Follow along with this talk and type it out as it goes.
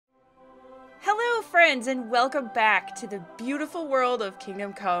friends, and welcome back to the beautiful world of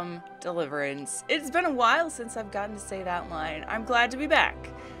Kingdom Come Deliverance. It's been a while since I've gotten to say that line. I'm glad to be back.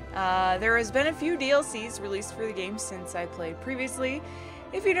 There has been a few DLCs released for the game since I played previously.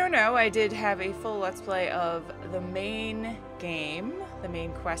 If you don't know, I did have a full Let's Play of the main game, the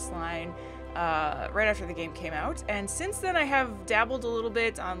main quest line, right after the game came out. And since then I have dabbled a little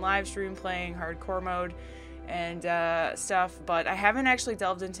bit on live stream playing hardcore mode and stuff, but I haven't actually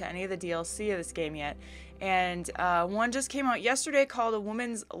delved into any of the DLC of this game yet. And one just came out yesterday called A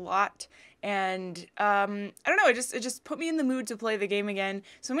Woman's Lot, and I don't know, it just put me in the mood to play the game again.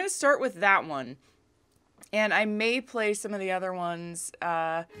 So I'm going to start with that one, and I may play some of the other ones,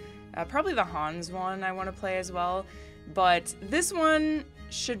 probably the Hans one I want to play as well, but this one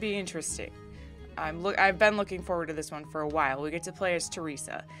should be interesting. I've been looking forward to this one for a while. We get to play as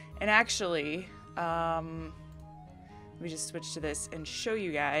Teresa, and actually, let me just switch to this and show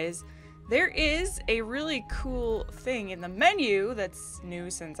you guys. There is a really cool thing in the menu that's new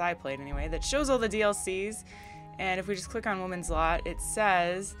since I played anyway, that shows all the DLCs, and if we just click on Woman's Lot, it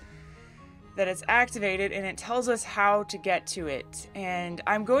says that it's activated and it tells us how to get to it. And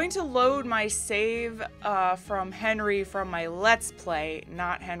I'm going to load my save from Henry from my Let's Play,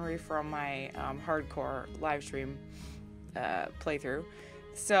 not Henry from my hardcore live stream playthrough.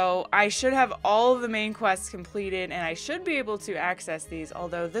 So I should have all of the main quests completed, and I should be able to access these,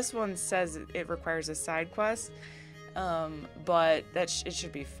 although this one says it requires a side quest. But it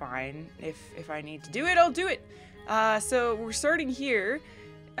should be fine. If I need to do it, I'll do it. So we're starting here.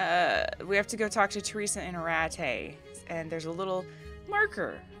 We have to go talk to Teresa and Arate, and there's a little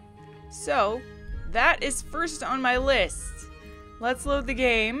marker. So that is first on my list. Let's load the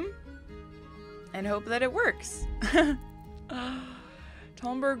game and hope that it works.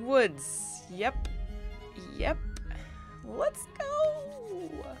 Talmberg Woods. Yep. Let's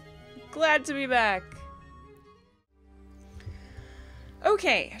go. Glad to be back.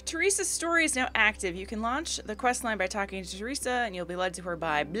 Okay, Teresa's story is now active. You can launch the quest line by talking to Teresa, and you'll be led to her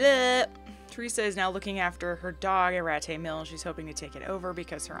by blah. Teresa is now looking after her dog, Arate Mill. She's hoping to take it over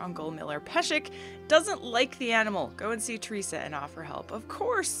because her uncle, Miller Peshik, doesn't like the animal. Go and see Teresa and offer help. Of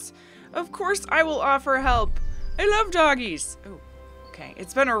course I will offer help. I love doggies. Oh, okay.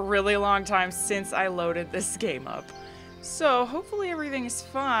 It's been a really long time since I loaded this game up, so hopefully everything is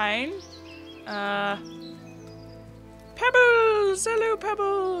fine. Pebbles! Hello,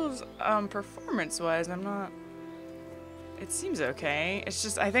 Pebbles! Performance-wise, it seems okay. It's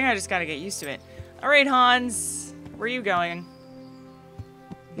just, I think I just gotta get used to it. Alright, Hans. Where are you going?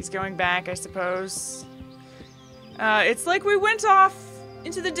 He's going back, I suppose. It's like we went off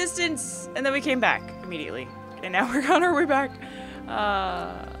into the distance, and then we came back immediately. And now we're on our way back.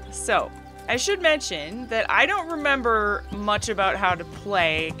 So, I should mention that I don't remember much about how to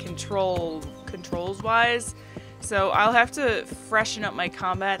play controls-wise. So I'll have to freshen up my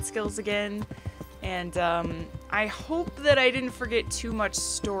combat skills again, and I hope that I didn't forget too much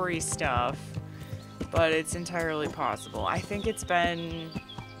story stuff, but it's entirely possible. I think it's been...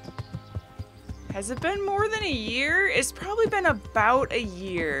 Has it been more than a year? It's probably been about a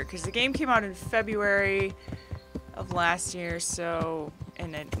year, because the game came out in February of last year, so...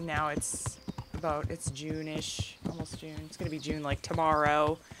 And now it's June-ish, almost June. It's gonna be June, like,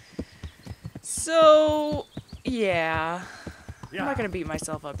 tomorrow. So... Yeah. I'm not gonna beat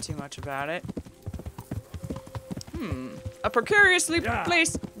myself up too much about it. A precariously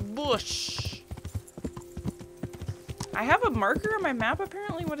placed bush. I have a marker on my map,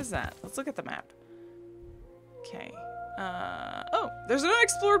 apparently. What is that? Let's look at the map. Okay. Oh, there's an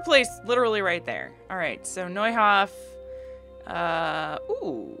unexplored place literally right there. Alright, so Neuhoff.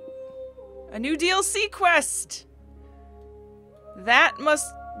 Ooh. A new DLC quest! That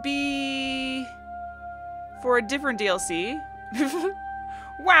must be... for a different DLC.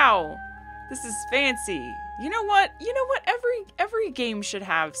 Wow, this is fancy. You know what? Every game should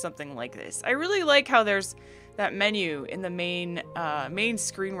have something like this. I really like how there's that menu in the main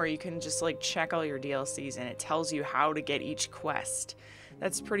screen where you can just like check all your DLCs and it tells you how to get each quest.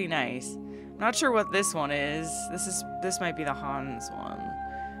 That's pretty nice. I'm not sure what this one is. This might be the Hans one.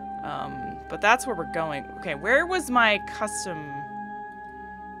 But that's where we're going. Okay, where was my custom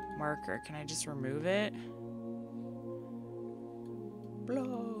marker? Can I just remove it?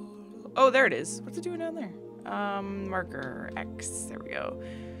 Oh, there it is. What's it doing down there? Marker X. There we go.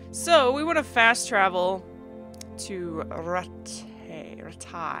 So, we want to fast travel to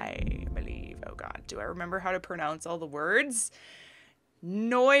Ratai, I believe. Oh god, do I remember how to pronounce all the words?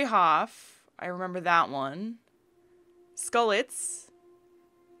 Neuhoff. I remember that one. Skullitz.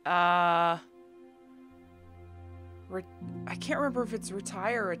 I can't remember if it's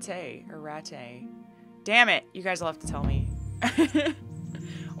retire or rate or rate. Damn it! You guys will have to tell me.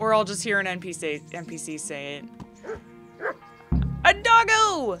 Or I'll just hear an NPC say it. A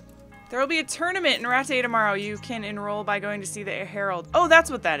doggo! There will be a tournament in Rate tomorrow. You can enroll by going to see the Herald. Oh, that's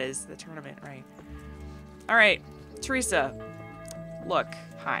what that is. The tournament, right. Alright, Teresa. Look,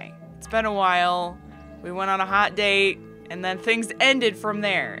 hi. It's been a while. We went on a hot date, and then things ended from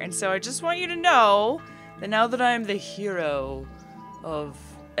there. And so I just want you to know that now that I'm the hero of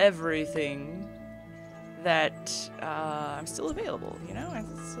everything, that I'm still available, you know?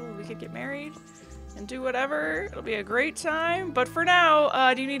 We could get married and do whatever. It'll be a great time. But for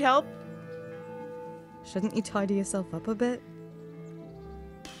now, do you need help? Shouldn't you tidy yourself up a bit?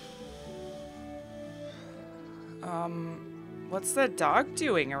 What's that dog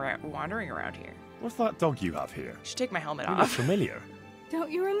doing wandering around here? What's that dog you have here? I should take my helmet He off. looks familiar.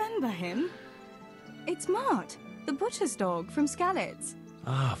 Don't you remember him? It's Mart, the butcher's dog from Skalitz.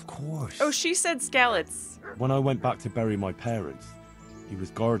 Ah, of course. Oh, she said Skalitz. When I went back to bury my parents, he was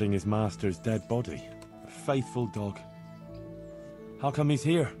guarding his master's dead body. A faithful dog. How come he's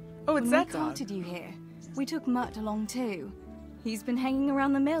here? Oh, it's When that we dog. courted you here, we took Mutt along too. He's been hanging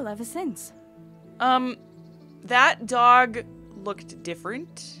around the mill ever since. That dog looked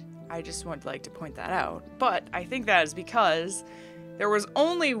different. I just would like to point that out. But I think that is because there was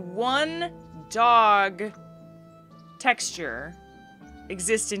only one dog texture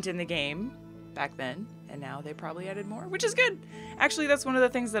existent in the game back then, and now they probably added more, which is good. Actually, that's one of the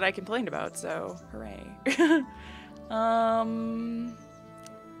things that I complained about, so hooray.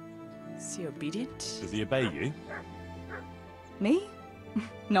 Is he obedient? Does he obey you? Me?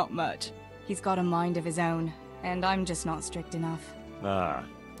 Not much. He's got a mind of his own, and I'm just not strict enough. Ah,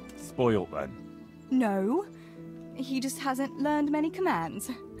 spoilt then. No, he just hasn't learned many commands.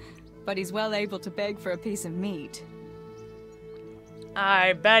 But he's well able to beg for a piece of meat.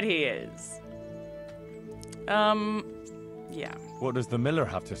 I bet he is. Yeah. What does the miller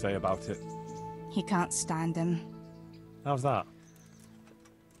have to say about it? He can't stand him. How's that?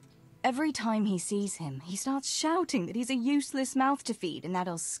 Every time he sees him, he starts shouting that he's a useless mouth to feed and that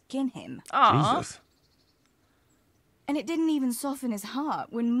he'll skin him. Aw. Jesus. And it didn't even soften his heart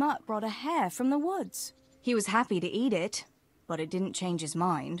when Mutt brought a hare from the woods. He was happy to eat it, but it didn't change his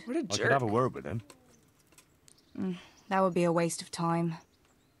mind. What a I jerk. could have a word with him. That would be a waste of time.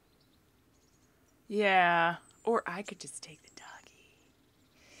 Yeah. Or I could just take the doggy.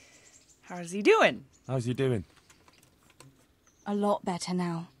 How's he doing? How's he doing? A lot better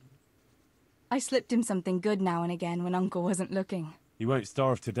now. I slipped him something good now and again when Uncle wasn't looking. He won't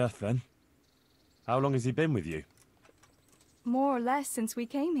starve to death then. How long has he been with you? More or less since we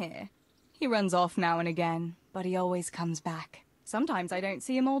came here. He runs off now and again, but he always comes back. Sometimes I don't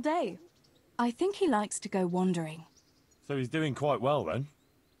see him all day. I think he likes to go wandering. So he's doing quite well then?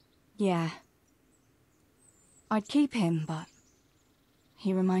 Yeah. I'd keep him, but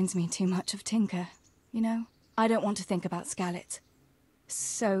he reminds me too much of Tinker, you know? I don't want to think about Skalitz.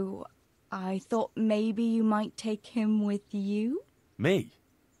 So I thought maybe you might take him with you? Me?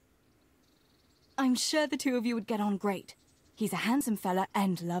 I'm sure the two of you would get on great. He's a handsome fella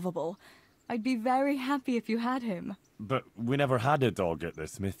and lovable. I'd be very happy if you had him. But we never had a dog at the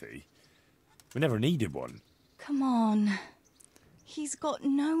smithy. We never needed one. Come on. He's got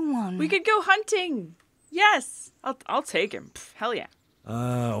no one. We could go hunting. Yes. I'll take him. Pff, hell yeah.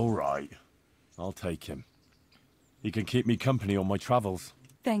 All right. I'll take him. He can keep me company on my travels.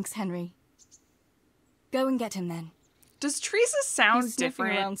 Thanks, Henry. Go and get him then. Does Teresa sound He's sniffing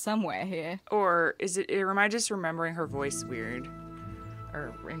different? around somewhere here. Or is it, or am I just remembering her voice weird?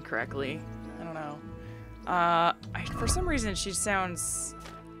 Or incorrectly? I don't know. For some reason she sounds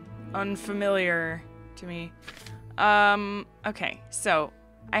unfamiliar to me. Okay, so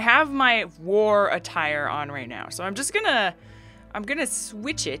I have my war attire on right now. So I'm gonna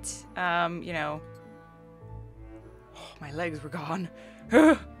switch it. You know. Oh, my legs were gone.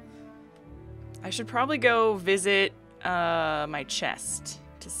 I should probably go visit my chest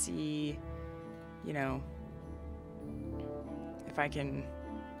to see, you know, if I can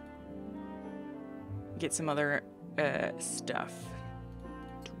get some other stuff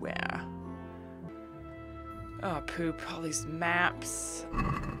to wear. Oh, poop. All these maps.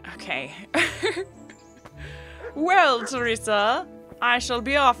 Okay. Well, Teresa, I shall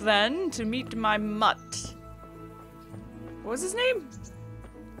be off then to meet my mutt. What was his name?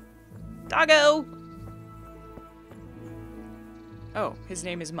 Doggo! Oh, his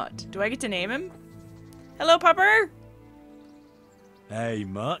name is Mutt. Do I get to name him? Hello, pupper! Hey,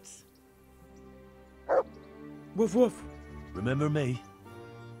 Mutt. Woof woof. Remember me?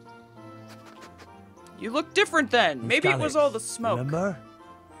 You look different then. Maybe it was all the smoke. Remember?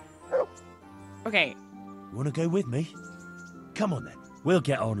 Okay. You wanna go with me? Come on then. We'll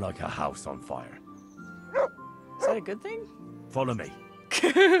get on like a house on fire. Is that a good thing? Follow me.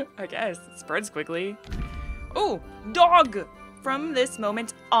 I guess. It spreads quickly. Oh, dog! From this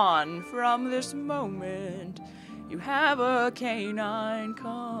moment on, you have a canine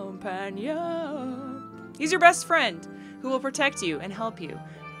companion. He's your best friend, who will protect you and help you.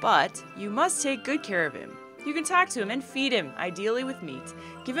 But you must take good care of him. You can talk to him and feed him, ideally with meat.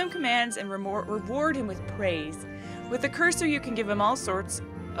 Give him commands and reward him with praise. With the cursor, you can give him all sorts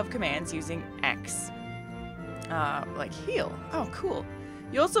of commands using X. Like heal. Oh, cool.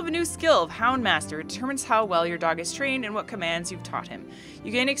 You also have a new skill of Hound Master. It determines how well your dog is trained and what commands you've taught him.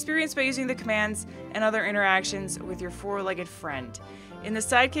 You gain experience by using the commands and other interactions with your four-legged friend. In the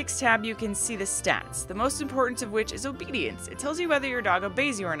Sidekicks tab, you can see the stats, the most important of which is obedience. It tells you whether your dog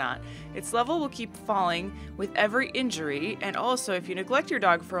obeys you or not. Its level will keep falling with every injury, and also if you neglect your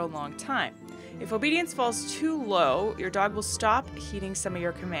dog for a long time. If obedience falls too low, your dog will stop heeding some of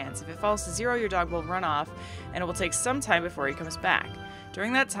your commands. If it falls to 0, your dog will run off, and it will take some time before he comes back.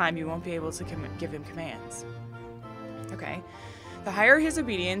 During that time, you won't be able to give him commands. Okay. The higher his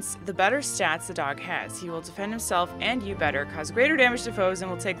obedience, the better stats the dog has. He will defend himself and you better, cause greater damage to foes, and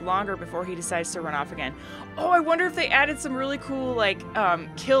will take longer before he decides to run off again. Oh, I wonder if they added some really cool, like,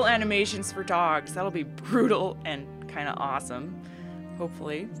 kill animations for dogs. That'll be brutal and kind of awesome.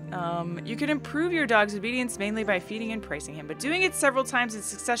 Hopefully. You can improve your dog's obedience mainly by feeding and praising him, but doing it several times in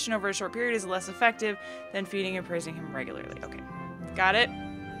succession over a short period is less effective than feeding and praising him regularly. Okay. Got it?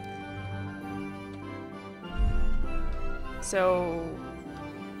 So...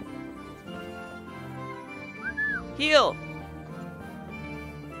 heal!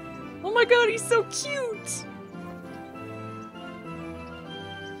 Oh my god, he's so cute!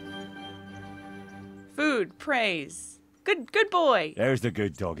 Food, praise. Good boy! There's the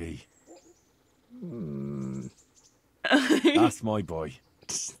good doggy. That's my boy.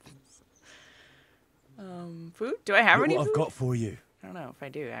 Food? Do I have Look any what food? I've got for you. I don't know if I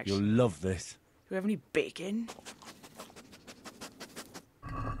do, actually. You'll love this. Do we have any bacon?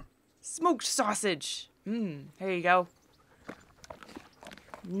 Smoked sausage. There you go.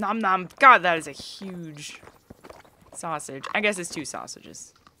 Nom nom. God, that is a huge sausage. I guess it's 2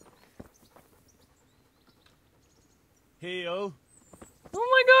 sausages. Heel. Oh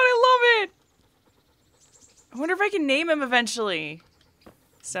my god, I love it! I wonder if I can name him eventually.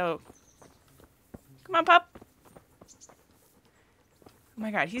 So, come on, pup. Oh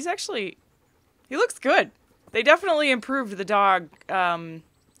my god, he's actually... he looks good. They definitely improved the dog.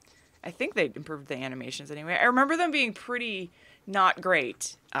 I think they improved the animations anyway. I remember them being pretty not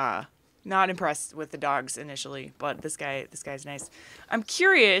great. Not impressed with the dogs initially, but this guy's nice. I'm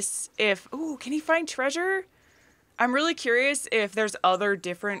curious if... ooh, can he find treasure? I'm really curious if there's other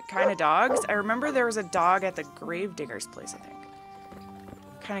different kind of dogs. I remember there was a dog at the Gravedigger's place, I think.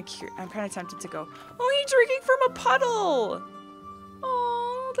 I'm kind of tempted to go, oh, he's drinking from a puddle!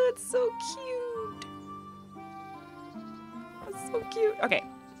 Oh, that's so cute. That's so cute. Okay.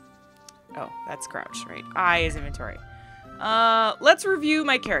 Oh, that's crouch, right? I is inventory. Let's review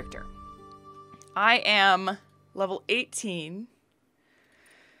my character. I am level 18.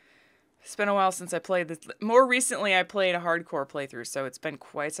 It's been a while since I played this. More recently, I played a hardcore playthrough, so it's been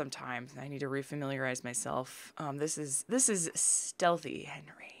quite some time. I need to refamiliarize myself. This is Stealthy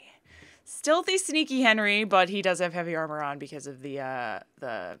Henry. Stealthy, sneaky Henry, but he does have heavy armor on because of the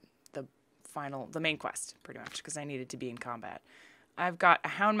main quest, pretty much, because I needed to be in combat. I've got a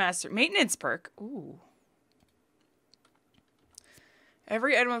Houndmaster maintenance perk. Ooh.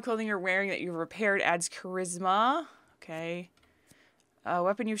 Every item of clothing you're wearing that you've repaired adds charisma. Okay. A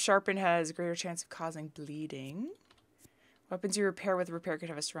weapon you've sharpened has a greater chance of causing bleeding. Weapons you repair with repair could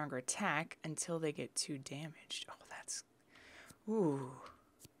have a stronger attack until they get too damaged. Oh, that's... ooh.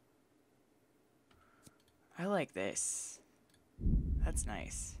 I like this. That's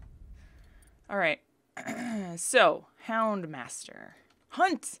nice. Alright. So, Houndmaster.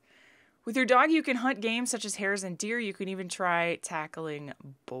 Hunt! With your dog, you can hunt game such as hares and deer. You can even try tackling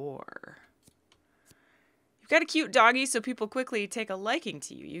boar. You've got a cute doggy, so people quickly take a liking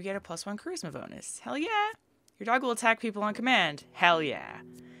to you. You get a +1 charisma bonus. Hell yeah! Your dog will attack people on command. Hell yeah!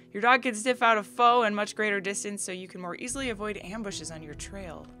 Your dog can sniff out a foe in much greater distance, so you can more easily avoid ambushes on your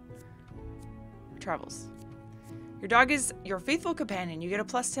trail. Travels. Your dog is your faithful companion. You get a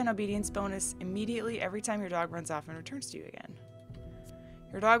 +10 obedience bonus immediately every time your dog runs off and returns to you again.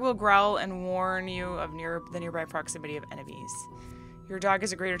 Your dog will growl and warn you of the nearby proximity of enemies. Your dog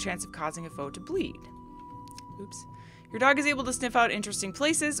has a greater chance of causing a foe to bleed. Oops. Your dog is able to sniff out interesting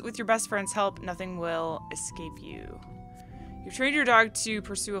places. With your best friend's help, nothing will escape you. You've trained your dog to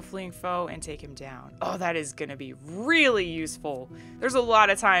pursue a fleeing foe and take him down. Oh, that is gonna be really useful. There's a lot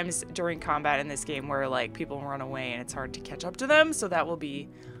of times during combat in this game where like people run away and it's hard to catch up to them, so that will be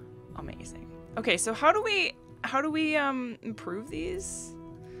amazing. Okay, so how do we improve these?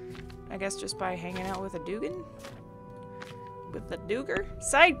 I guess just by hanging out with a Dugan? With the Duger?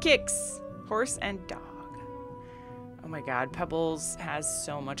 Sidekicks! Horse and dog. Oh my god, Pebbles has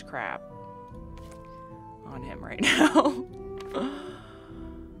so much crap on him right now.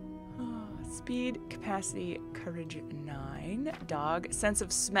 Speed, capacity, courage 9. Dog, sense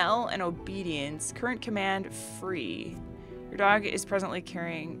of smell and obedience. Current command free. Your dog is presently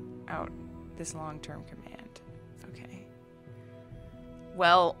carrying out this long-term command. Okay.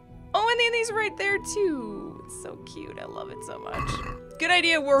 Well, oh, and then these right there too. It's so cute. I love it so much. Good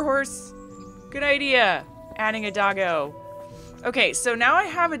idea, Warhorse. Good idea. Adding a doggo. Okay, so now I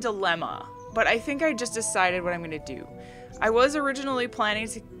have a dilemma, but I think I just decided what I'm gonna do. I was originally planning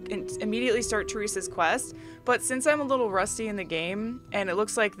to immediately start Teresa's quest, but since I'm a little rusty in the game, and it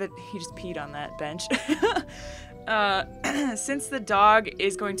looks like that he just peed on that bench, since the dog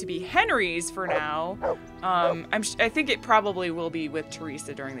is going to be Henry's for now, I think it probably will be with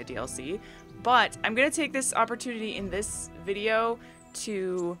Teresa during the DLC, but I'm gonna take this opportunity in this video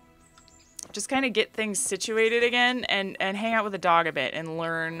to just kind of get things situated again and hang out with the dog a bit and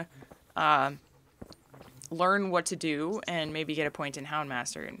learn what to do and maybe get a point in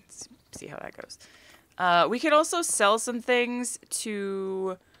Houndmaster and see how that goes. We could also sell some things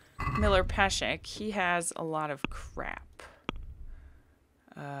to Miller Peshek. He has a lot of crap.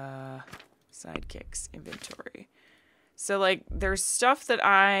 Sidekicks, inventory. So, like, there's stuff that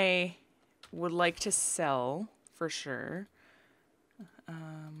I would like to sell for sure.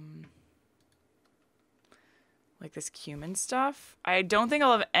 Like this cumin stuff. I don't think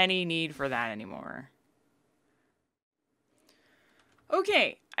I'll have any need for that anymore.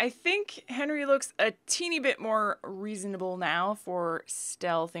 Okay, I think Henry looks a teeny bit more reasonable now for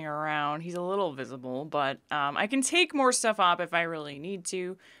stealthing around. He's a little visible, but I can take more stuff up if I really need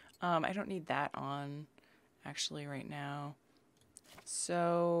to. I don't need that on actually right now.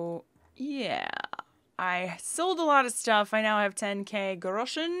 So, yeah. I sold a lot of stuff. I now have 10k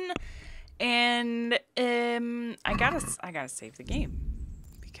groschen. And I gotta save the game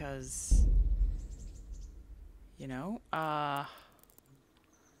because, you know, my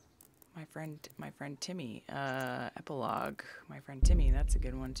friend Timmy, epilogue, my friend Timmy, that's a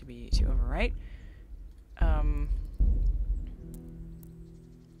good one to overwrite.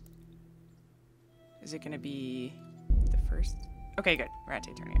 Is it gonna be the first? Okay, good. We're at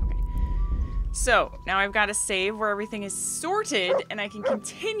Eternia. Okay. So, now I've got to save where everything is sorted, and I can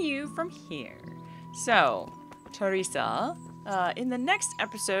continue from here. So, Teresa, in the next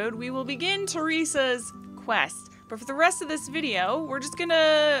episode, we will begin Teresa's quest. But for the rest of this video, we're just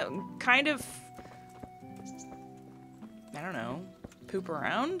gonna kind of, I don't know, poop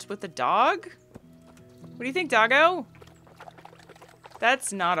around with the dog? What do you think, doggo?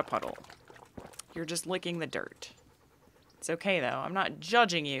 That's not a puddle. You're just licking the dirt. It's okay, though. I'm not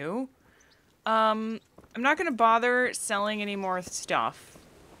judging you. I'm not gonna bother selling any more stuff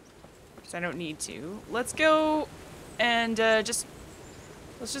because I don't need to. Let's go and let's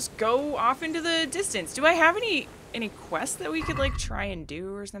just go off into the distance. Do I have any quests that we could like try and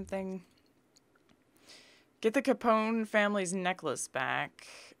do or something? Get the Capone family's necklace back.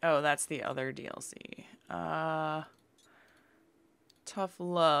 Oh, that's the other DLC. Tough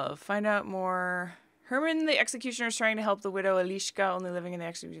love. Find out more. Herman, the executioner, is trying to help the widow Elishka, only living in the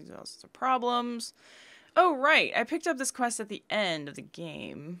execution with all sorts of problems. Oh, right. I picked up this quest at the end of the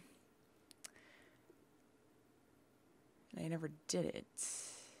game. I never did it.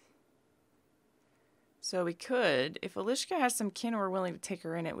 So we could, if Elishka has some kin who are willing to take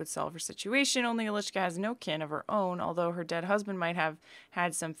her in, it would solve her situation. Only Elishka has no kin of her own, although her dead husband might have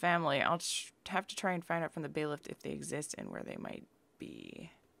had some family. I'll have to try and find out from the bailiff if they exist and where they might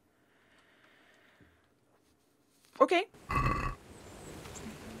be. Okay.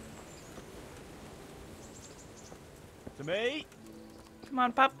 To me. Come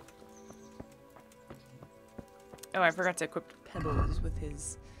on, pup. Oh, I forgot to equip Pebbles with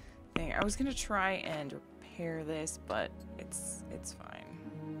his thing. I was gonna try and repair this, but it's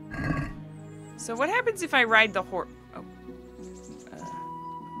fine. So what happens if I ride the horse? Oh.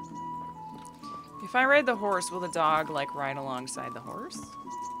 If I ride the horse, will the dog like ride alongside the horse?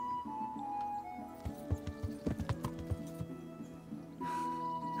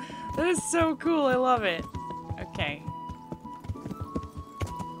 That is so cool. I love it. Okay.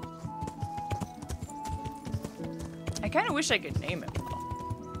 I kind of wish I could name him.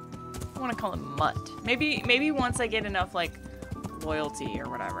 I want to call him Mutt. Maybe once I get enough, like, loyalty or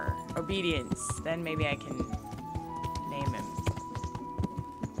whatever. Obedience. Then maybe I can name him.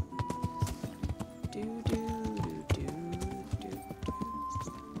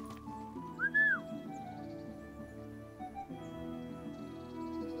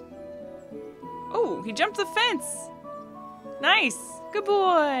 Oh, he jumped the fence. Nice. Good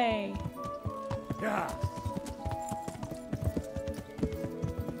boy. Yeah.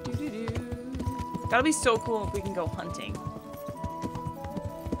 That'll be so cool if we can go hunting.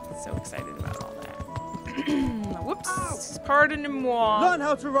 So excited about all that. Whoops. Pardon-moi. Learn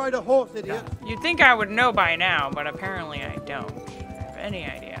how to ride a horse, idiot. You'd think I would know by now, but apparently I don't have any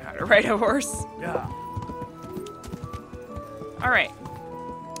idea how to ride a horse. Yeah. Alright.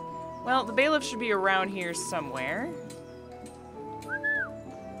 Well, the bailiff should be around here somewhere.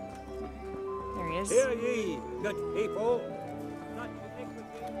 There he is. Hear ye, good people.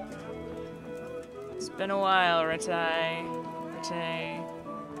 It's been a while, Ratai.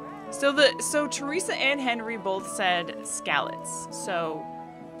 So Teresa and Henry both said Scallots. So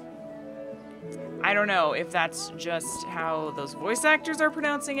I don't know if that's just how those voice actors are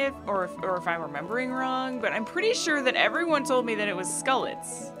pronouncing it, or if I'm remembering wrong, but I'm pretty sure that everyone told me that it was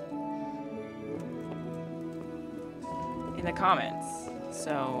Skullets in the comments.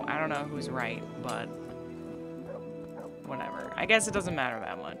 So I don't know who's right, but whatever. I guess it doesn't matter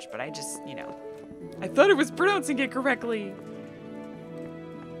that much, but I just, you know, I thought I was pronouncing it correctly.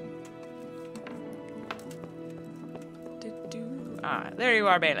 Ah, there you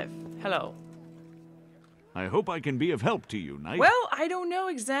are, bailiff. Hello. I hope I can be of help to you, knight. Well, I don't know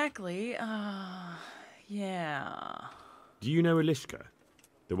exactly. Yeah. Do you know Elishka?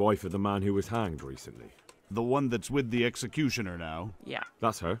 The wife of the man who was hanged recently? The one that's with the executioner now. Yeah.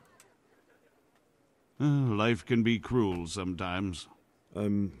 That's her. Life can be cruel sometimes.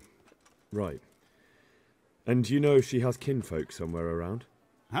 Right. And do you know if she has kinfolk somewhere around?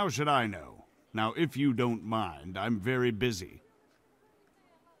 How should I know? Now, if you don't mind, I'm very busy.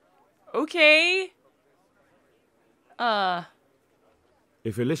 Okay.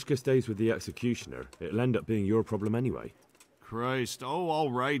 If Elishka stays with the executioner, it'll end up being your problem anyway. Christ, oh,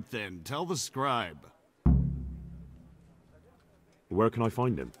 all right then. Tell the scribe. Where can I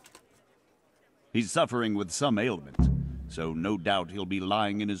find him? He's suffering with some ailment, so no doubt he'll be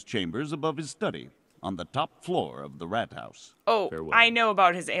lying in his chambers above his study, on the top floor of the rat house. Oh, Farewell. I know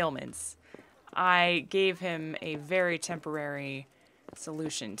about his ailments. I gave him a very temporary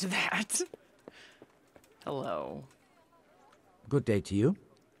solution to that. Hello. Good day to you.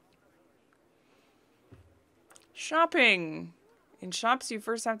 Shopping. In shops, you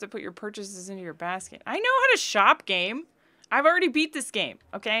first have to put your purchases into your basket. I know how to shop, game. I've already beat this game,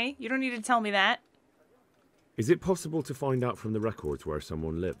 okay? You don't need to tell me that. Is it possible to find out from the records where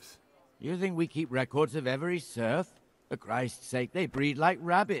someone lives? You think we keep records of every serf? For Christ's sake, they breed like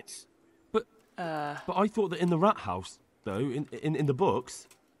rabbits. But I thought that in the rat house, though, in the books...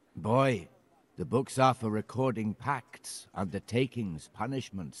 Boy, the books are for recording pacts, undertakings,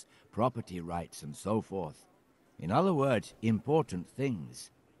 punishments, property rights, and so forth. In other words, important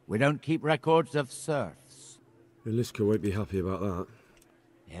things. We don't keep records of serfs. Elishka won't be happy about that.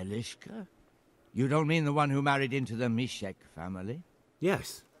 Elishka? You don't mean the one who married into the Mishek family?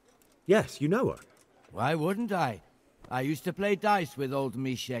 Yes. Yes, you know her. Why wouldn't I? I used to play dice with old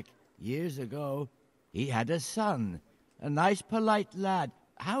Mishek years ago. He had a son, a nice, polite lad.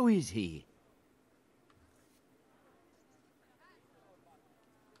 How is he?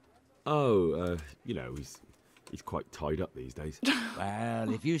 Oh, you know, he's quite tied up these days.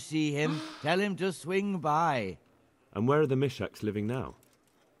 Well, if you see him, tell him to swing by. And where are the Misheks living now?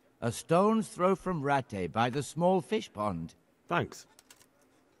 A stone's throw from Ratte by the small fish pond. Thanks.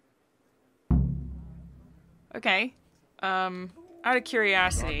 Okay. Out of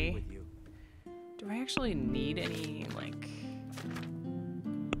curiosity, do I actually need any, like...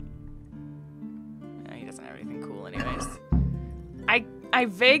 No, he doesn't have anything cool anyways. I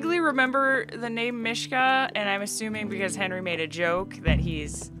vaguely remember the name Mishka, and I'm assuming because Henry made a joke that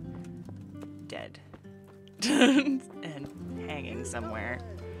he's dead. And hanging somewhere.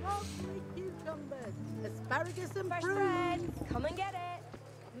 Asparagus and fruit. Come and get it.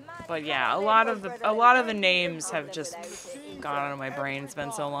 But yeah, a lot of the names have just gone out of my brain. It's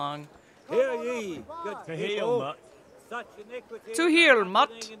been so long. Hear ye, good To people. heal, Mutt. Such iniquity To heal, is Mutt.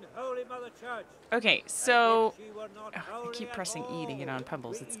 happening in Holy Mother Church. Okay, so She were not I holy keep at pressing E to get all. on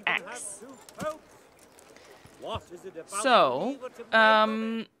Pebbles. We It's even have X. two popes. What is it about So, evil to make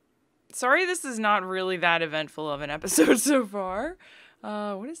of it? sorry this is not really that eventful of an episode so far.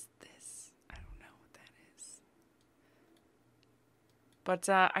 What is this? I don't know what that is. But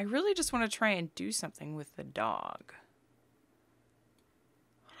I really just want to try and do something with the dog.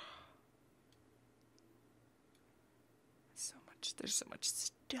 There's so much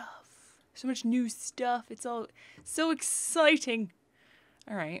stuff. So much new stuff. It's all so exciting.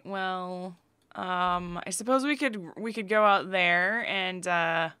 All right, well, I suppose we could go out there and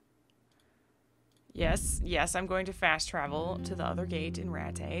yes, I'm going to fast travel to the other gate in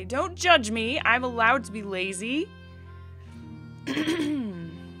Rattay. Don't judge me. I'm allowed to be lazy. I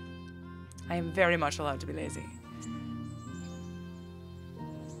am very much allowed to be lazy.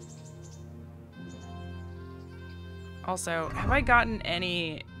 Also, have I gotten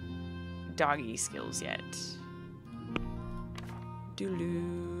any doggy skills yet?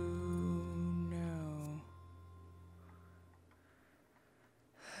 Dooloo, no.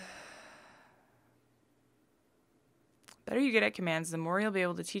 Better you get at commands, the more you'll be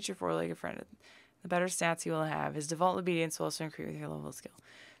able to teach your four-legged friend. The better stats he will have. His default obedience will also increase with your level of skill.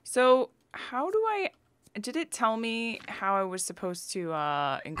 So, how do I... Did it tell me how I was supposed to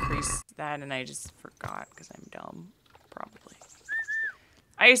increase that and I just forgot because I'm dumb? Probably.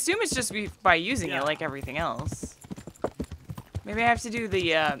 I assume it's just by using it like everything else. Maybe I have to do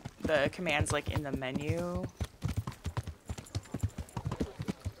the commands like in the menu.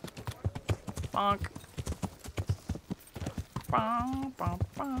 Bonk.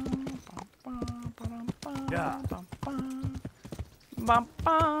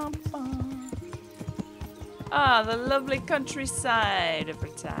 Ah, the lovely countryside of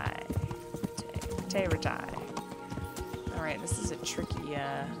Rattay. Rattay. Alright, this is a tricky,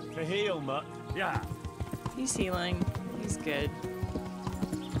 To heal, Mutt. Yeah. He's healing. He's good.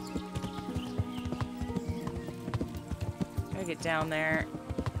 Gotta get down there.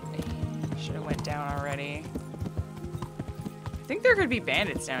 Should have went down already. I think there could be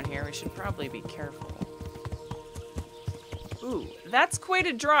bandits down here. We should probably be careful. Ooh, that's quite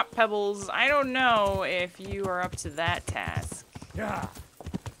a drop, Pebbles. I don't know if you are up to that task. Yeah.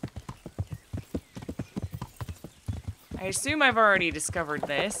 I assume I've already discovered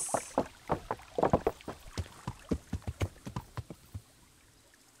this.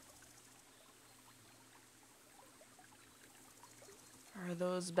 Are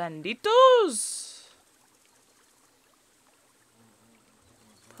those banditos?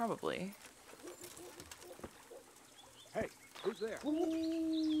 Probably. Hey, who's there?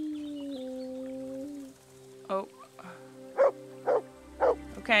 Oh.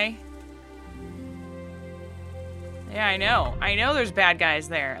 Okay. Yeah, I know. I know there's bad guys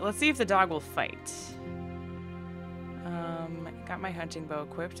there. Let's see if the dog will fight. Got my hunting bow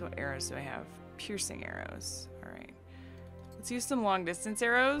equipped. What arrows do I have? Piercing arrows. Alright. Let's use some long distance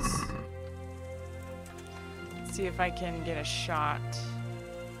arrows. Let's see if I can get a shot.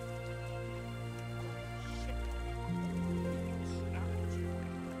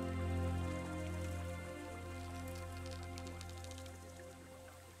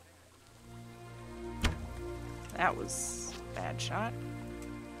 That was a bad shot.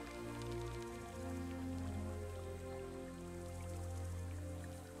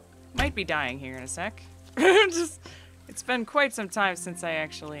 Might be dying here in a sec. It's been quite some time since I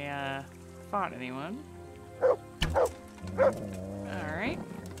actually fought anyone. Alright.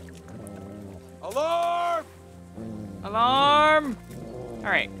 Alarm! Alarm!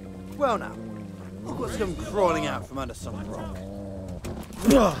 Alright. Well now, look what's come crawling out from under some rock.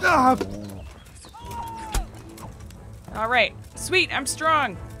 Alright. Sweet, I'm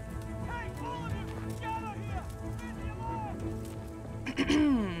strong.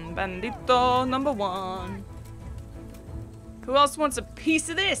 Bandito number 1. Who else wants a piece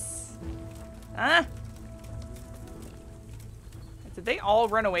of this? Huh? Did they all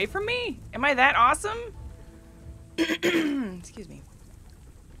run away from me? Am I that awesome? Excuse me.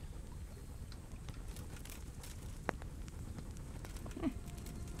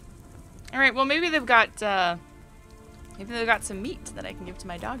 Alright, well maybe they've got some meat that I can give to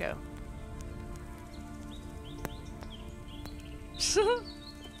my doggo.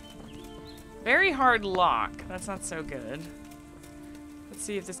 Very hard lock. That's not so good. Let's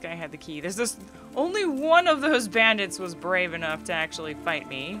see if this guy had the key. There's this... Only one of those bandits was brave enough to actually fight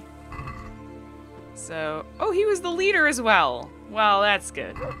me. So... Oh, he was the leader as well. Well, that's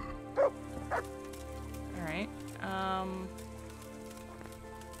good. Alright.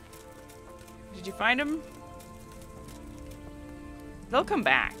 Did you find him? They'll come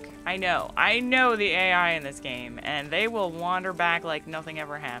back. I know. I know the AI in this game, and they will wander back like nothing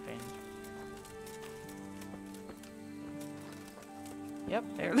ever happened. Yep,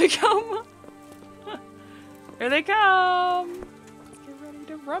 there they come. There they come. Let's get ready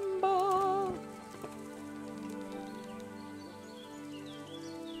to rumble.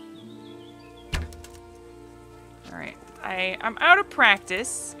 I'm out of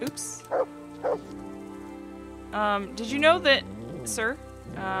practice. Oops. Did you know that, sir?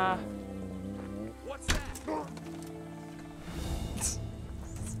 What's that?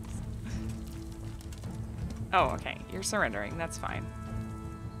 Oh, okay. You're surrendering. That's fine.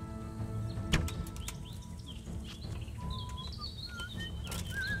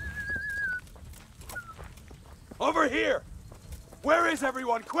 Over here! Where is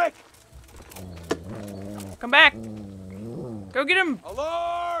everyone? Quick! Come back! Go get him!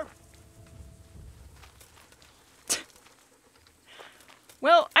 Alarm!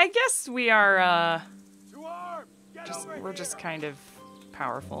 Well, I guess we are, To arms! Get over we're here! just kind of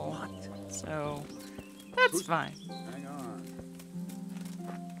powerful. So, that's fine. Hang on.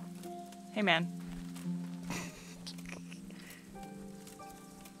 Hey, man.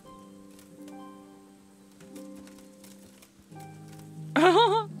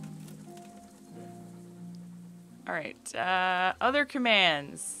 Alright, other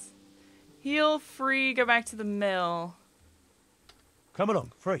commands. Heal, free, go back to the mill. Come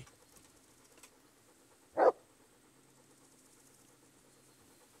along, free.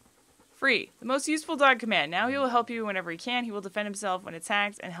 Free, the most useful dog command. Now he will help you whenever he can. He will defend himself when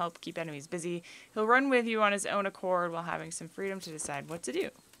attacked and help keep enemies busy. He'll run with you on his own accord while having some freedom to decide what to do.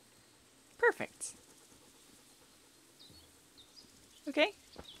 Perfect. Okay.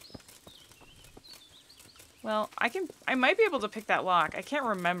 Well, I might be able to pick that lock. I can't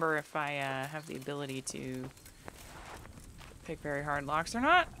remember if I have the ability to pick very hard locks or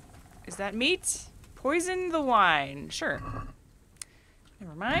not. Is that meat? Poison the wine. Sure.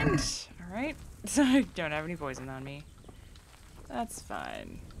 Never mind. Alright. I don't have any poison on me. That's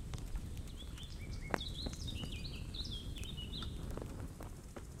fine.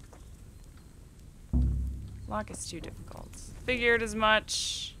 Lock is too difficult. Figured as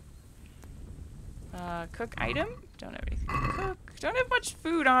much. Cook item? Don't have anything to cook. Don't have much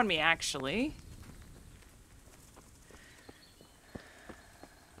food on me, actually.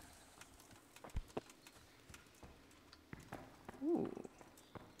 Ooh.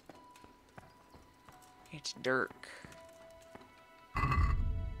 It's Dirk.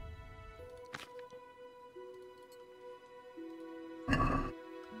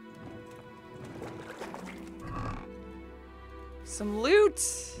 Some loot!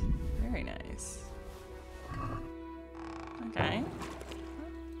 Very nice. Okay.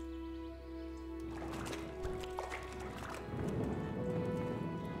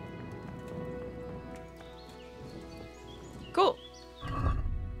 Cool.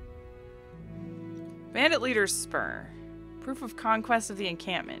 Bandit Leader's Spur. Proof of conquest of the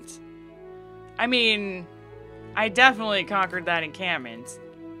encampment. I mean, I definitely conquered that encampment.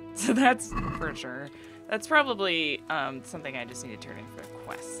 So that's for sure. That's probably something I just need to turn in for a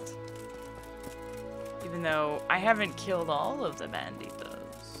quest. Even though I haven't killed all of the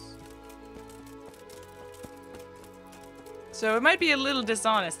banditos. So it might be a little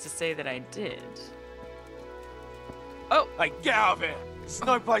dishonest to say that I did. Oh! Hey, get out of here! It's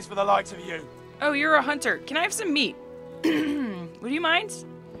no place for the likes of you! Oh, you're a hunter. Can I have some meat? Would you mind? Do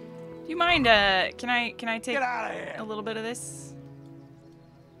you mind, can I take Get out of here! a little bit of this?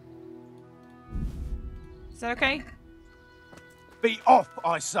 Is that okay? Be off,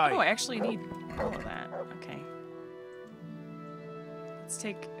 I say! Oh, I actually need all of that. Okay. Let's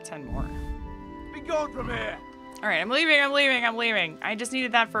take 10 more. Be gone from here! Alright, I'm leaving. I just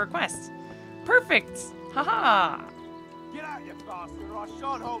needed that for a quest. Perfect! Haha! Get out, you bastard, or I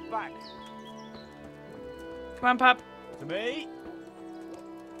shan't hold back! Come on, pup. To me?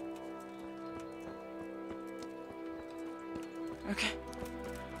 Okay.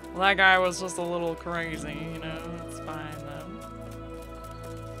 Well, that guy was just a little crazy, you know? It's fine, though.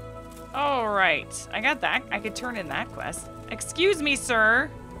 Alright. I got that. I could turn in that quest. Excuse me, sir!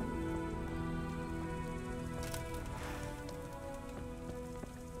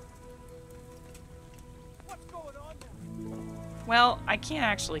 What's going on now? Well, I can't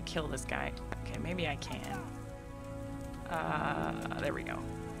actually kill this guy. Okay, maybe I can. There we go.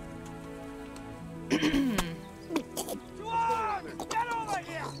 To arms! Get over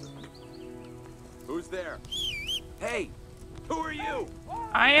here! Who's there? Hey! Who are you?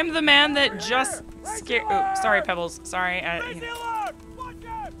 I am the man that just scared. Oh, sorry, Pebbles. Sorry. Raise the alarm! Watch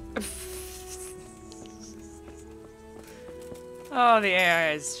out! Oh, the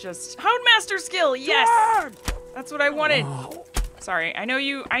AI is just Houndmaster skill. Yes, that's what I wanted. Sorry, I know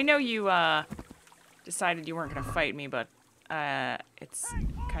you. Decided you weren't gonna fight me, but it's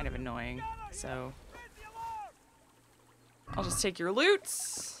kind of annoying. So I'll just take your loot.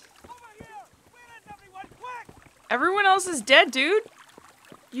 Everyone else is dead, dude.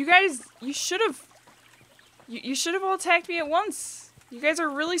 You guys, you should have You should have all attacked me at once. You guys are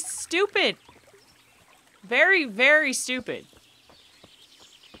really stupid. Very, very stupid.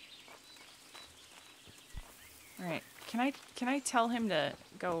 Alright, can I tell him to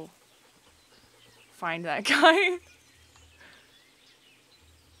go find that guy?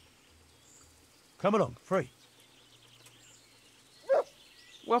 Come along, free.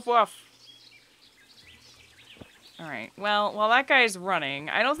 Woof woof. Alright, well, while that guy's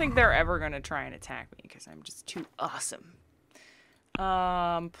running, I don't think they're ever gonna try and attack me because I'm just too awesome.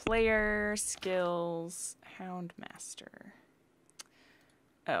 Player, skills, Houndmaster.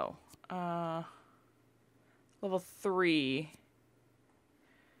 Oh, level 3.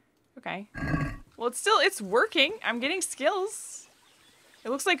 Okay. Well, it's working. I'm getting skills. It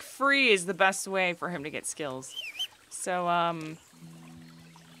looks like free is the best way for him to get skills. So, I'm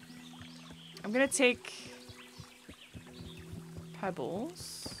gonna take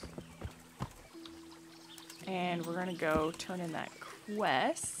pebbles. And we're gonna go turn in that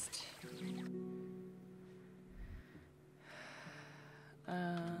quest.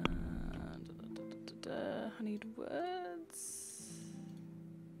 Honeyed woods.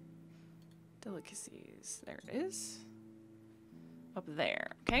 Delicacies. There it is. Up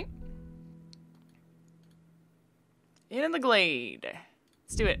there. Okay. In the glade.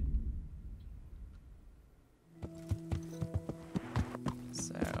 Let's do it.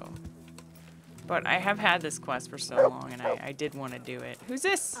 So. But I have had this quest for so long, and I did want to do it. Who's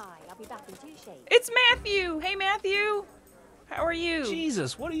this? Hi, I'll be back in 2 shakes. It's Matthew! Hey, Matthew! How are you?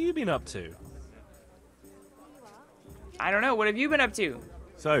 Jesus, what have you been up to? I don't know. What have you been up to?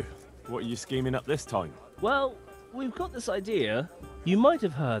 So, what are you scheming up this time? Well, we've got this idea. You might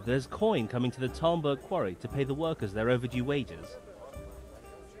have heard there's coin coming to the Talmberg quarry to pay the workers their overdue wages.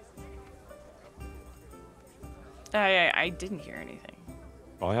 I didn't hear anything.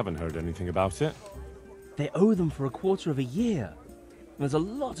 I haven't heard anything about it. They owe them for a quarter of a year. There's a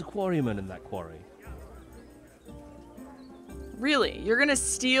lot of quarrymen in that quarry. Really? You're gonna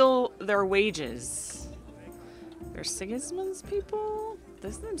steal their wages? They're Sigismund's people?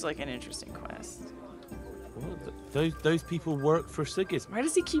 This seems like an interesting quest. What? Those people work for Sigismund. Why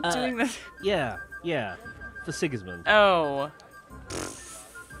does he keep doing this? Yeah, for Sigismund. Oh.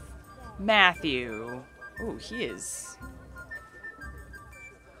 Matthew. Oh, he is.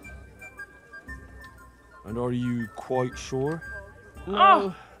 And are you quite sure?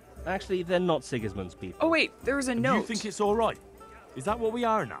 No, actually, they're not Sigismund's people. Oh wait, there was a note. You think it's all right? Is that what we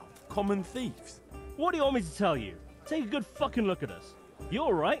are now? Common thieves? What do you want me to tell you? Take a good fucking look at us. You're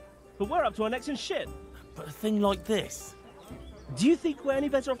all right, but we're up to our necks in shit. But a thing like this? Do you think we're any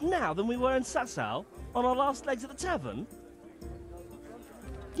better off now than we were in Sasau, on our last legs at the tavern?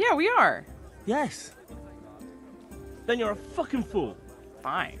 Yeah, we are. Yes. Then you're a fucking fool.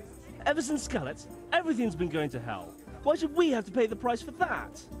 Fine. Ever since Skeleton, everything's been going to hell. Why should we have to pay the price for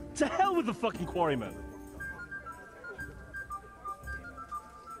that? To hell with the fucking quarrymen.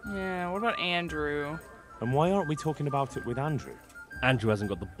 Yeah, what about Andrew? And why aren't we talking about it with Andrew? Andrew hasn't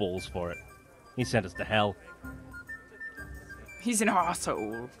got the balls for it. He sent us to hell. He's an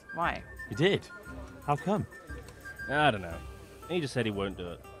arsehole. Why? He did? How come? I don't know. He just said he won't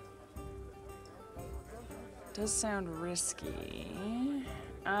do it. Does sound risky.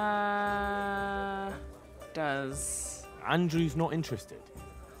 Does. Andrew's not interested.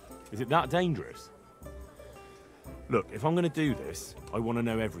 Is it that dangerous? Look, if I'm going to do this, I want to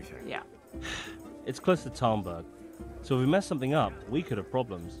know everything. Yeah. It's close to Talmberg, so if we mess something up, we could have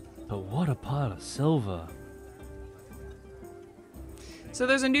problems. But what a pile of silver. So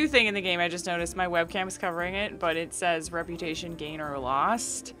there's a new thing in the game. I just noticed my webcam is covering it, but it says reputation gain or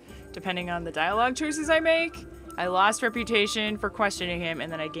lost, depending on the dialogue choices I make. I lost reputation for questioning him,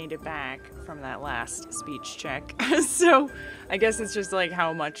 and then I gained it back from that last speech check. So I guess it's just like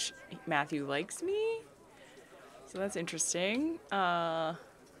how much Matthew likes me. So that's interesting. I'm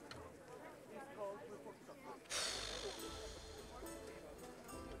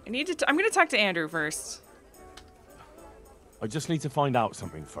gonna talk to Andrew first. I just need to find out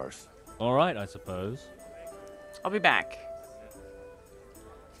something first. All right, I suppose. I'll be back.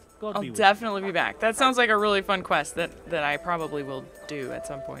 God I'll be with definitely be back. That sounds like a really fun quest that I probably will do at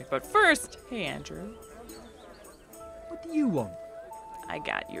some point. But first, hey Andrew. What do you want? I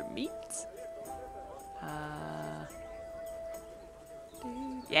got your meat.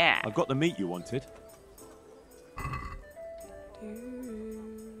 Yeah. I've got the meat you wanted.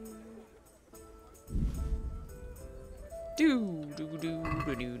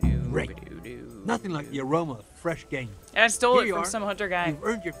 Great. Nothing like the aroma of fresh game. I stole Here it you from are. some hunter guy. You've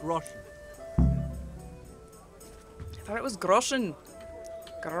earned your groschen. I thought it was groschen.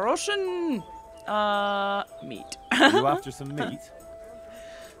 Groschen. Meat. You after some meat?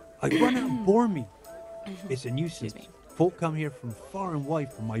 I run out of boar meat. It's a nuisance. Folk come here from far and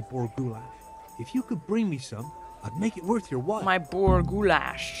wide for my boar goulash. If you could bring me some, I'd make it worth your while. My boar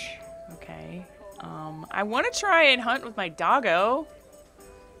goulash. Okay. I want to try and hunt with my doggo.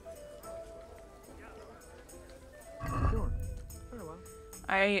 Sure. Very well.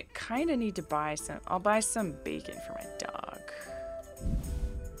 I kind of need to buy some. I'll buy some bacon for my dog.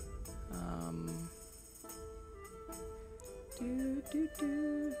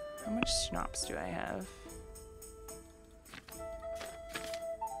 How much schnapps do I have?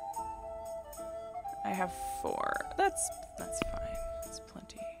 I have 4. That's fine. That's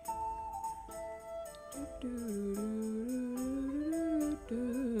plenty.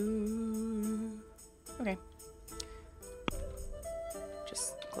 Okay.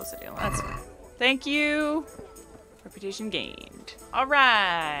 Just close the deal. That's fine. Thank you. Reputation gained. All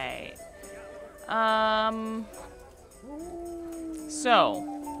right. So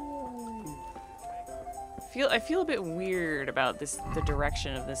I feel a bit weird about the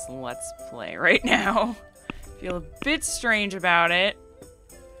direction of this Let's Play right now. Feel a bit strange about it.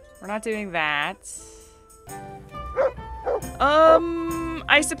 We're not doing that.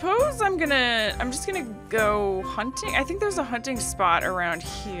 I suppose I'm just gonna go hunting. I think there's a hunting spot around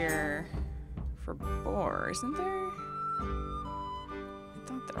here for boar, isn't there? I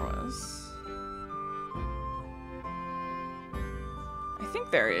thought there was. I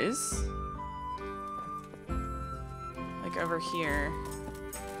think there is. Like over here.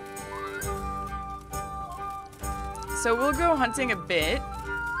 So we'll go hunting a bit,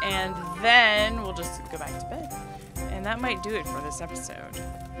 and then we'll just go back to bed. And that might do it for this episode.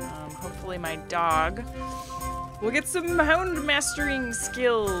 Hopefully my dog will get some hound mastering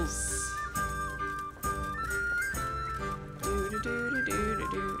skills.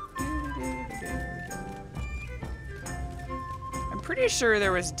 I'm pretty sure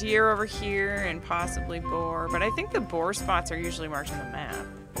there was deer over here and possibly boar, but I think the boar spots are usually marked on the map.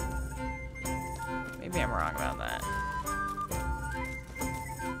 Maybe I'm wrong about that.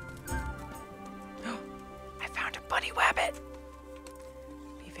 I found a bunny wabbit.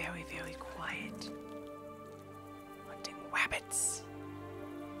 Be very, very quiet. Hunting wabbits.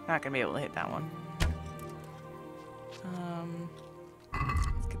 Not gonna be able to hit that one.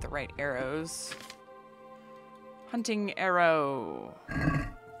 Let's get the right arrows. Hunting arrow.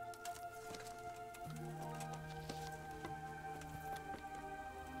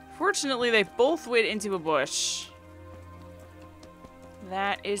 Fortunately, they both went into a bush.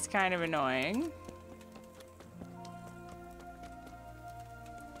 That is kind of annoying.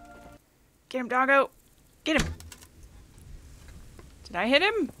 Get him, doggo. Get him. Did I hit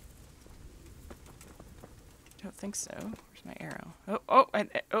him? I don't think so. Where's my arrow? Oh,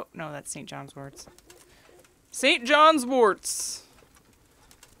 no, that's St. John's worts. St. John's worts.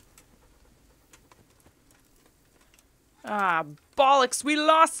 Ah, bollocks. We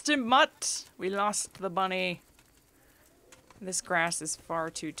lost him, Mutt. We lost the bunny. This grass is far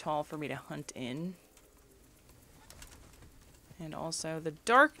too tall for me to hunt in. And also, the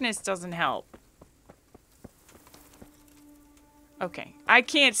darkness doesn't help. Okay, I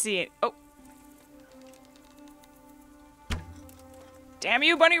can't see it. Oh. Damn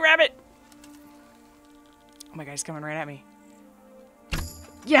you, bunny rabbit! Oh my god, he's coming right at me.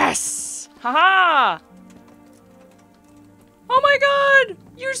 Yes! Haha! Oh my god!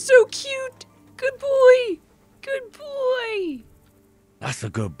 You're so cute! Good boy! Good boy! That's a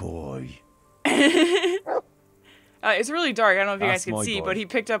good boy. It's really dark. I don't know if you guys That's can see, boy. but he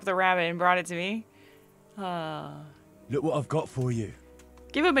picked up the rabbit and brought it to me. Look what I've got for you.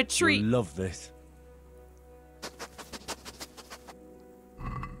 Give him a treat. You'll love this.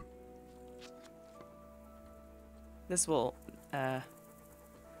 This will, oh,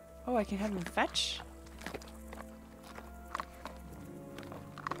 I can have him fetch?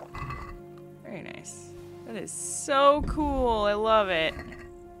 Very nice. That is so cool. I love it.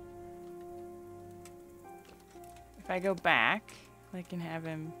 If I go back, I can have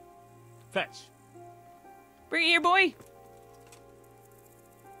him Fetch. bring it here, boy.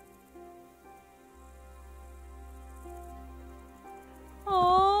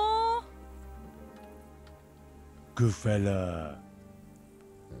 Aww. Good fella.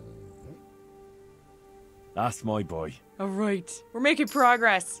 That's my boy. All right, we're making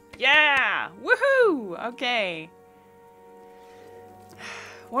progress. Yeah, woohoo! Okay.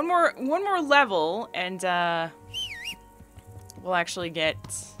 One more level, and we'll actually get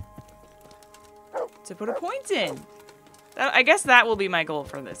to put a point in. I guess that will be my goal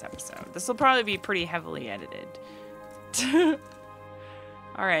for this episode. This will probably be pretty heavily edited.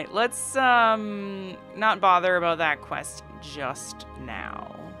 All Alright, let's not bother about that quest just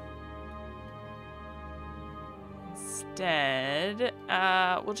now. Instead,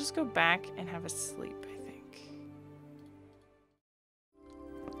 we'll just go back and have a sleep, I think.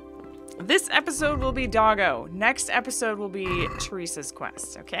 This episode will be Doggo. Next episode will be Teresa's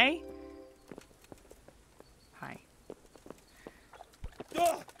quest, okay? Hi.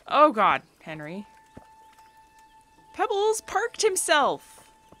 Oh god, Henry. Pebbles parked himself.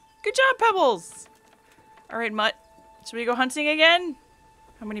 Good job, Pebbles. All right, Mutt. Should we go hunting again?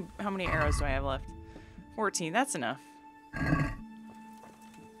 How many arrows do I have left? 14. That's enough.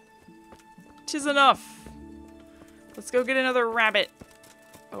 'Tis enough. Let's go get another rabbit.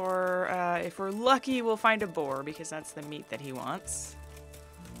 Or if we're lucky, we'll find a boar because that's the meat that he wants.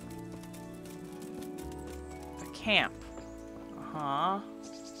 A camp. Uh-huh.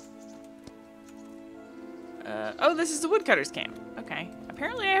 Oh, this is the woodcutter's camp. Okay.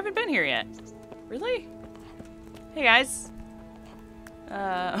 Apparently I haven't been here yet. Really? Hey, guys.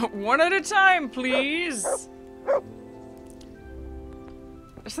 One at a time, please.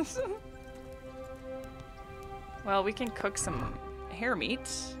 Well, we can cook some hare meat.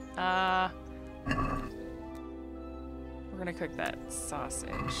 We're gonna cook that sausage.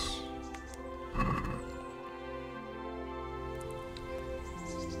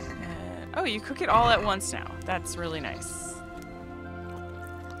 Oh, you cook it all at once now. That's really nice.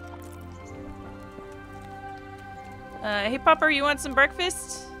 Hey, Popper, you want some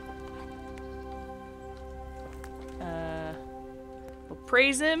breakfast? We'll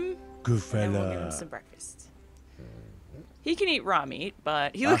praise him. Good fella. And we'll give him some breakfast. He can eat raw meat,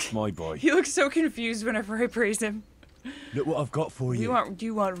 but he That's my boy. He looks so confused whenever I praise him. Look what I've got for you. Do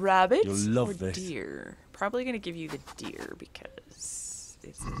you want rabbit You'll love or this. deer? Probably gonna give you the deer because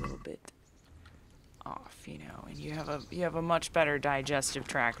it's a little bit off, you know, and you have a much better digestive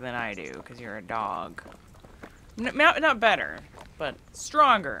tract than I do because you're a dog. Not better, but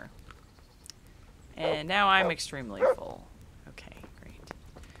stronger. And now I'm extremely full. Okay, great.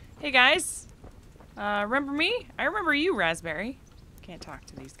 Hey guys, remember me? I remember you, Raspberry. Can't talk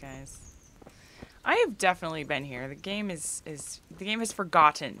to these guys. I have definitely been here. The game has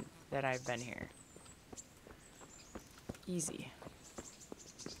forgotten that I've been here. Easy.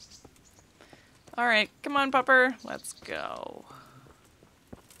 Alright, come on, Pupper. Let's go.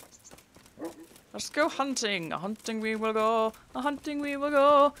 Let's go hunting. A hunting we will go. A hunting we will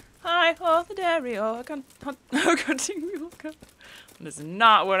go. Hi, ho, the dairy, oh, hunting we will go. This is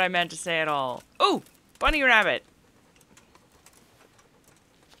not what I meant to say at all. Oh, bunny rabbit.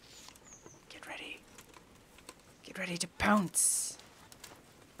 Get ready. Get ready to pounce.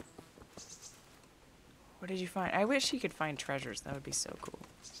 What did you find? I wish he could find treasures. That would be so cool.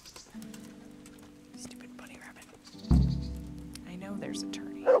 Stupid bunny rabbit. I know there's a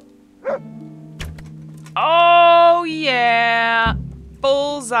tourney. Oh, yeah.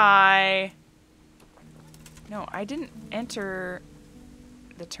 Bullseye. No, I didn't enter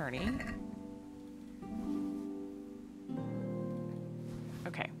the tourney.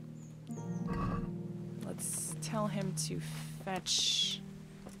 Okay. Let's tell him to fetch...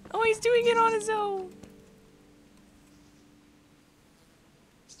 Oh, he's doing it on his own.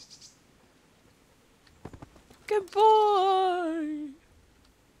 Good boy.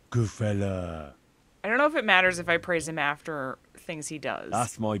 Good fella. I don't know if it matters if I praise him after things he does.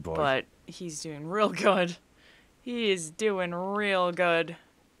 That's my boy. But he's doing real good. He is doing real good.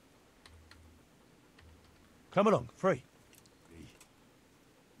 Come along, free.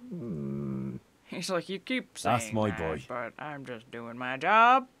 He's like, you keep saying That's my that, boy. but I'm just doing my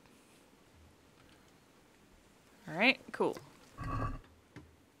job. Alright, cool.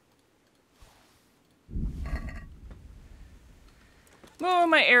 Oh,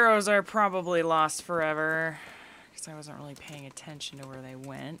 my arrows are probably lost forever. Because I wasn't really paying attention to where they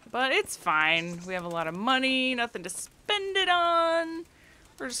went. But it's fine. We have a lot of money, nothing to spend it on.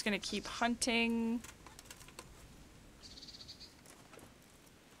 We're just going to keep hunting.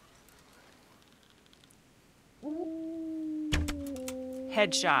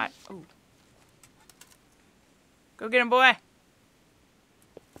 Headshot. Ooh. Go get him, boy.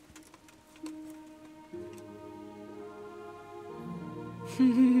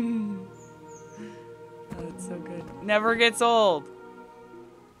 Oh, that's so good. Never gets old.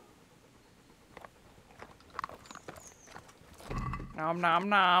 Nom nom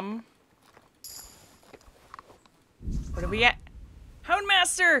nom. What do we get?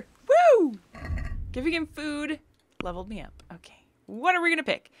 Houndmaster! Woo! Giving him food leveled me up. Okay. What are we gonna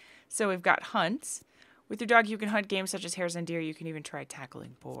pick? So we've got hunt. With your dog, you can hunt game such as hares and deer. You can even try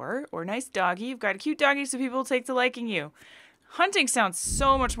tackling boar. Or nice doggy. You've got a cute doggy so people will take to liking you. Hunting sounds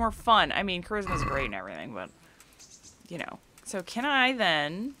so much more fun. I mean, charisma's great and everything, but, you know. So can I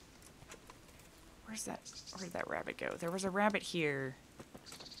then... Where did that rabbit go? There was a rabbit here.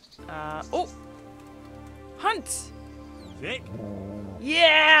 Oh! Hunt! Sick?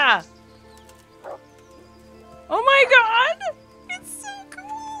 Yeah! Oh my god! It's so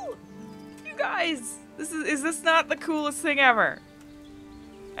cool! You guys, is this not the coolest thing ever?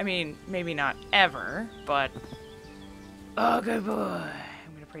 I mean, maybe not ever, but... Oh, good boy.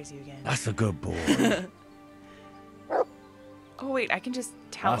 I'm gonna praise you again. That's a good boy. Oh wait, I can just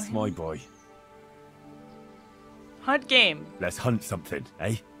tell That's him. my boy. Hunt game. Let's hunt something,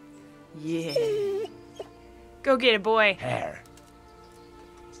 eh? Yeah. Go get it, boy. Hare.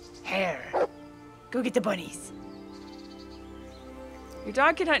 Hare. Go get the bunnies. Your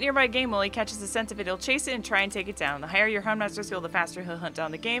dog can hunt nearby game while he catches a scent of it. He'll chase it and try and take it down. The higher your huntmaster's skill, the faster he'll hunt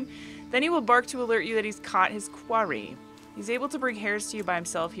down the game. Then he will bark to alert you that he's caught his quarry. He's able to bring hares to you by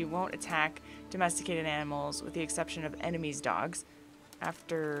himself. He won't attack domesticated animals, with the exception of enemies' dogs.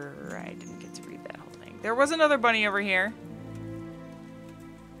 After... I didn't get to read that whole thing. There was another bunny over here.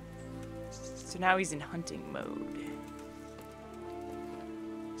 So now he's in hunting mode.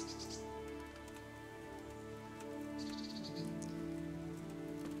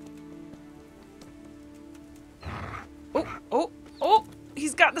 Oh, oh, oh!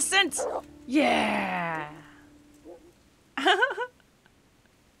 He's got the scent! Yeah!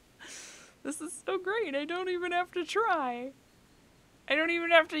 This is so great. I don't even have to try. I don't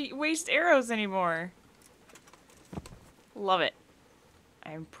even have to waste arrows anymore. Love it.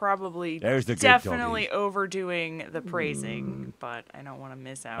 I'm probably definitely overdoing the praising, but I don't want to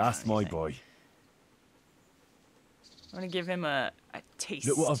miss out. That's my boy. I'm going to give him a taste.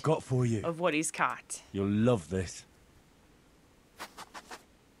 Look what I've got for you. Of what he's caught. You'll love this.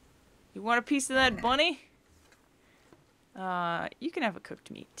 You want a piece of that bunny? You can have a cooked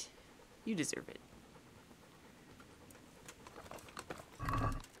meat. You deserve it.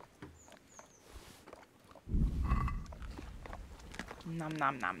 Nom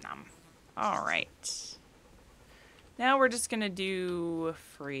nom nom nom. Alright. Now we're just gonna do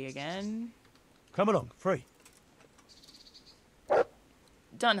free again. Come along, free.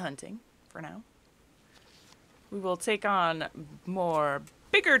 Done hunting for now. We will take on more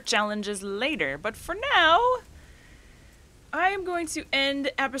bigger challenges later, but for now, I am going to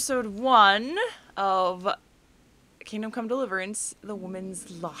end episode 1 of Kingdom Come Deliverance, The Woman's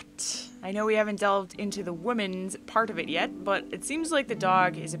Lot. I know we haven't delved into the women's part of it yet, but it seems like the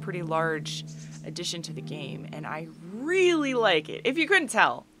dog is a pretty large addition to the game, and I really like it. If you couldn't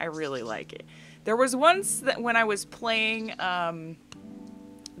tell, I really like it. There was once that when I was playing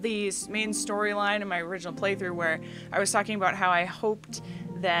the main storyline in my original playthrough where I was talking about how I hoped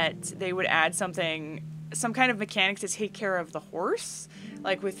that they would add some kind of mechanic to take care of the horse,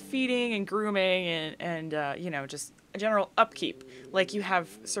 like with feeding and grooming and you know, just a general upkeep, like you have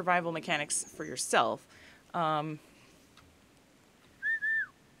survival mechanics for yourself. You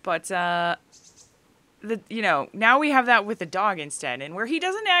know, now we have that with the dog instead, and where he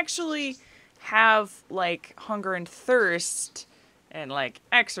doesn't actually have like hunger and thirst and like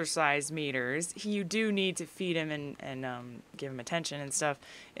exercise meters, you do need to feed him and give him attention and stuff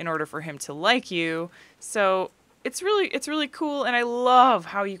in order for him to like you. So it's really cool, and I love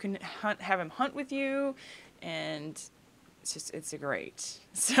how you can have him hunt with you, and it's great.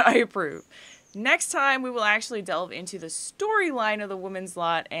 So I approve. Next time we will actually delve into the storyline of the Woman's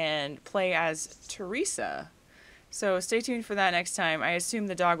Lot and play as Teresa. So stay tuned for that next time. I assume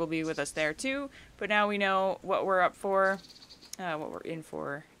the dog will be with us there too, but now we know what we're up for. What we're in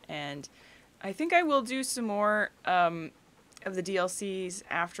for, and I think I will do some more of the DLCs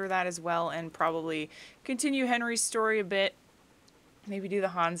after that as well, and probably continue Henry's story a bit, maybe do the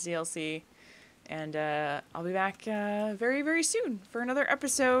Hans DLC, and I'll be back very, very soon for another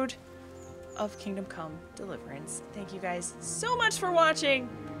episode of Kingdom Come Deliverance. Thank you guys so much for watching.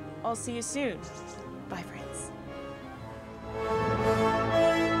 I'll see you soon. Bye, friends.